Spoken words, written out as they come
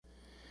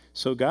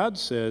So God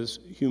says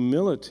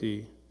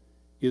humility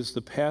is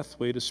the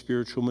pathway to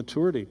spiritual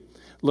maturity.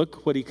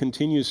 Look what he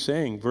continues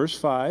saying. Verse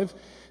 5,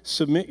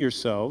 submit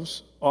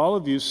yourselves. All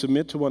of you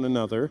submit to one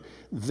another.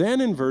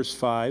 Then in verse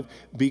 5,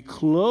 be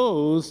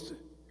clothed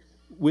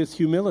with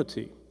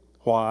humility.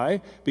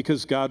 Why?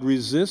 Because God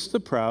resists the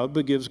proud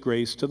but gives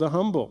grace to the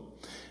humble.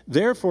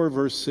 Therefore,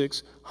 verse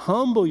 6,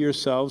 humble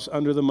yourselves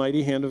under the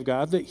mighty hand of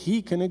God that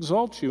he can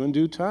exalt you in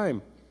due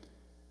time.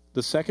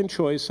 The second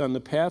choice on the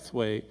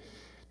pathway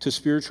to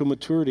spiritual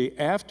maturity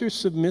after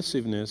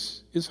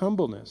submissiveness is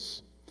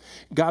humbleness.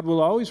 God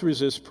will always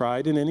resist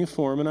pride in any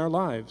form in our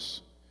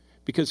lives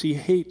because he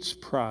hates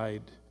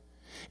pride.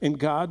 And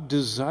God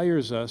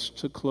desires us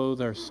to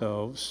clothe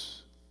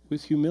ourselves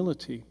with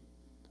humility.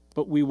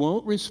 But we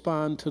won't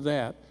respond to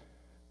that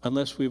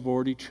unless we've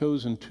already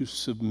chosen to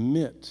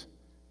submit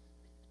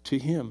to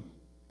him.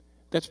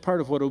 That's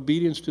part of what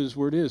obedience to his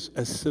word is,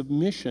 a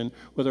submission.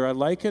 Whether I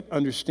like it,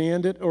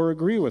 understand it, or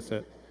agree with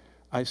it,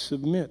 I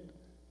submit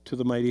to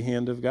the mighty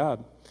hand of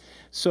God.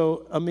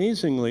 So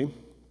amazingly,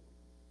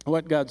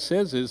 what God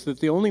says is that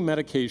the only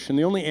medication,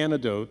 the only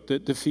antidote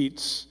that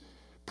defeats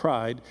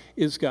pride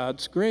is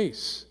God's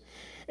grace.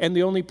 And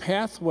the only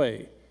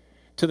pathway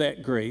to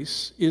that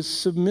grace is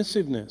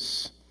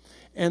submissiveness.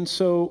 And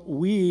so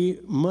we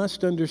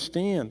must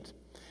understand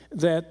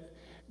that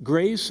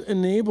grace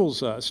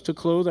enables us to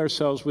clothe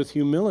ourselves with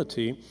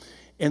humility,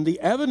 and the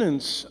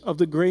evidence of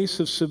the grace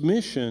of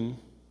submission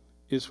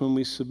is when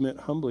we submit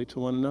humbly to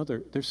one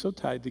another. They're so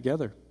tied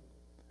together.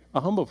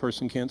 A humble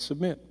person can't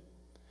submit.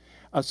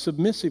 A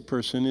submissive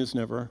person is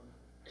never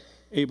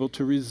able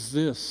to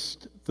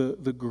resist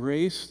the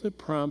grace that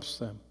prompts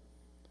them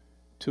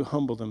to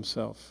humble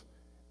themselves,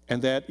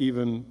 and that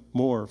even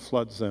more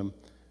floods them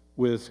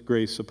with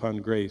grace upon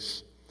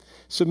grace.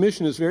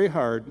 Submission is very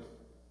hard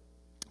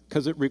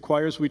because it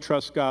requires we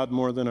trust God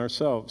more than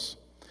ourselves.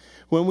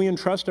 When we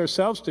entrust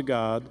ourselves to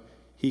God,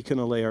 he can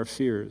allay our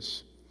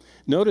fears.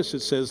 Notice it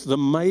says, the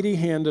mighty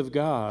hand of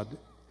God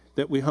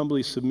that we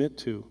humbly submit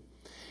to.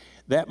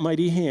 That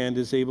mighty hand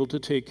is able to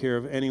take care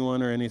of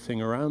anyone or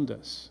anything around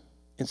us.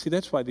 And see,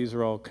 that's why these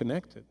are all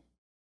connected.